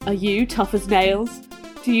Are you tough as nails?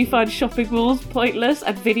 Do you find shopping malls pointless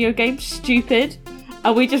and video games stupid?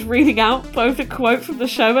 Are we just reading out both a quote from the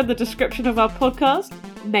show and the description of our podcast?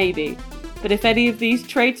 Maybe. But if any of these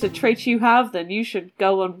traits are traits you have, then you should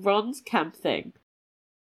go on Ron's camp thing.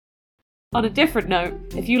 On a different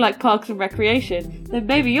note, if you like Parks and Recreation, then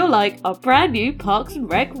maybe you'll like our brand new Parks and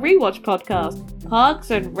Rec rewatch podcast, Parks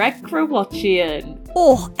and Recrewatchian.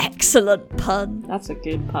 Oh, excellent pun. That's a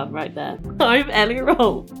good pun right there. I'm Ellie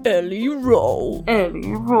Roll. Ellie Roll.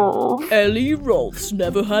 Ellie Roll. Ellie Roll's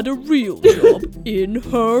never had a real job in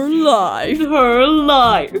her life. Her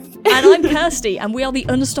life. And I'm Kirsty, and we are the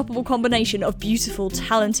unstoppable combination of beautiful,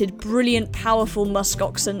 talented, brilliant, powerful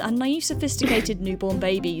muskoxen and naive, sophisticated newborn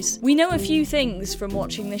babies. We know a few things from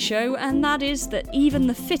watching this show, and that is that even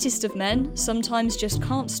the fittest of men sometimes just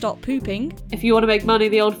can't stop pooping. If you want to make money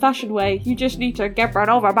the old-fashioned way, you just need to get run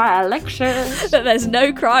over by a lecture. That there's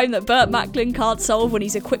no crime that Burt Macklin can't solve when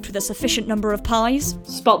he's equipped with a sufficient number of pies.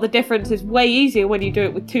 Spot the difference is way easier when you do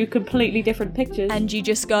it with two completely different pictures. And you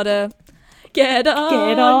just gotta get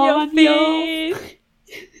on your feet.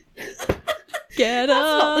 Get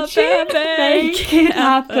up and make it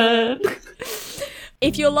happen.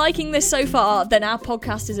 If you're liking this so far, then our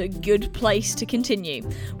podcast is a good place to continue.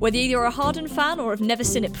 Whether you're a hardened fan or have never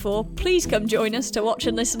seen it before, please come join us to watch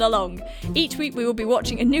and listen along. Each week we will be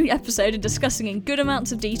watching a new episode and discussing in good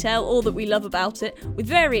amounts of detail all that we love about it, with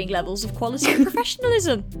varying levels of quality and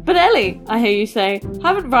professionalism. But Ellie, I hear you say,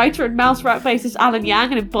 haven't writer and mouse rat bassist Alan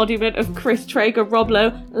Yang, an embodiment of Chris Traeger Rob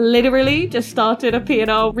Lowe, literally just started a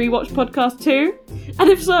P&R rewatch podcast too? And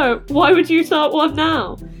if so, why would you start one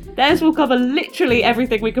now? Theirs will cover literally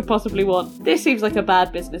everything we could possibly want. This seems like a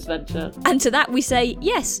bad business venture. And to that we say,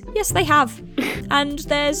 yes, they have. And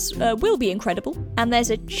theirs will be incredible. And there's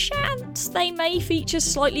a chance they may feature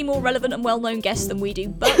slightly more relevant and well-known guests than we do.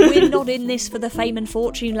 But we're not in this for the fame and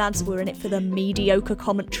fortune, lads. We're in it for the mediocre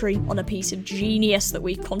commentary on a piece of genius that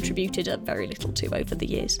we've contributed a very little to over the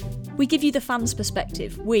years. We give you the fans'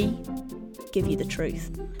 perspective. We give you the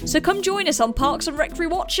truth. So come join us on Parks and Rec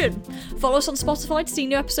Rewatchin'. Follow us on Spotify to see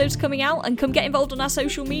new episodes coming out, and come get involved on our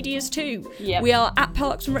social medias too. Yep. We are at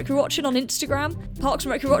Parks and Rec Rewatchin' on Instagram, Parks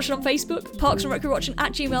and Rec Rewatchin' on Facebook, Parks and Rec Rewatchin'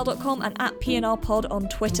 at gmail.com, and at PNR Pod on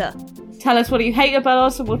Twitter. Tell us what you hate about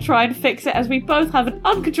us and we'll try and fix it, as we both have an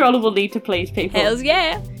uncontrollable need to please people. Hells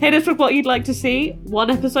yeah! Hit us with what you'd like to see.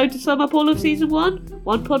 One episode to sum up all of season 1.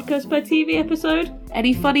 One podcast per TV episode.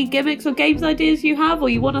 Any funny gimmicks or games ideas you have or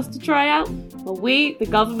you want us to try out? Well, we, the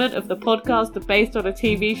government of the podcast based on a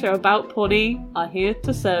TV show about Pawnee, are here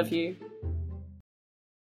to serve you.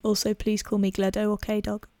 Also, please call me Gledo or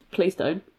K-Dog. Please don't.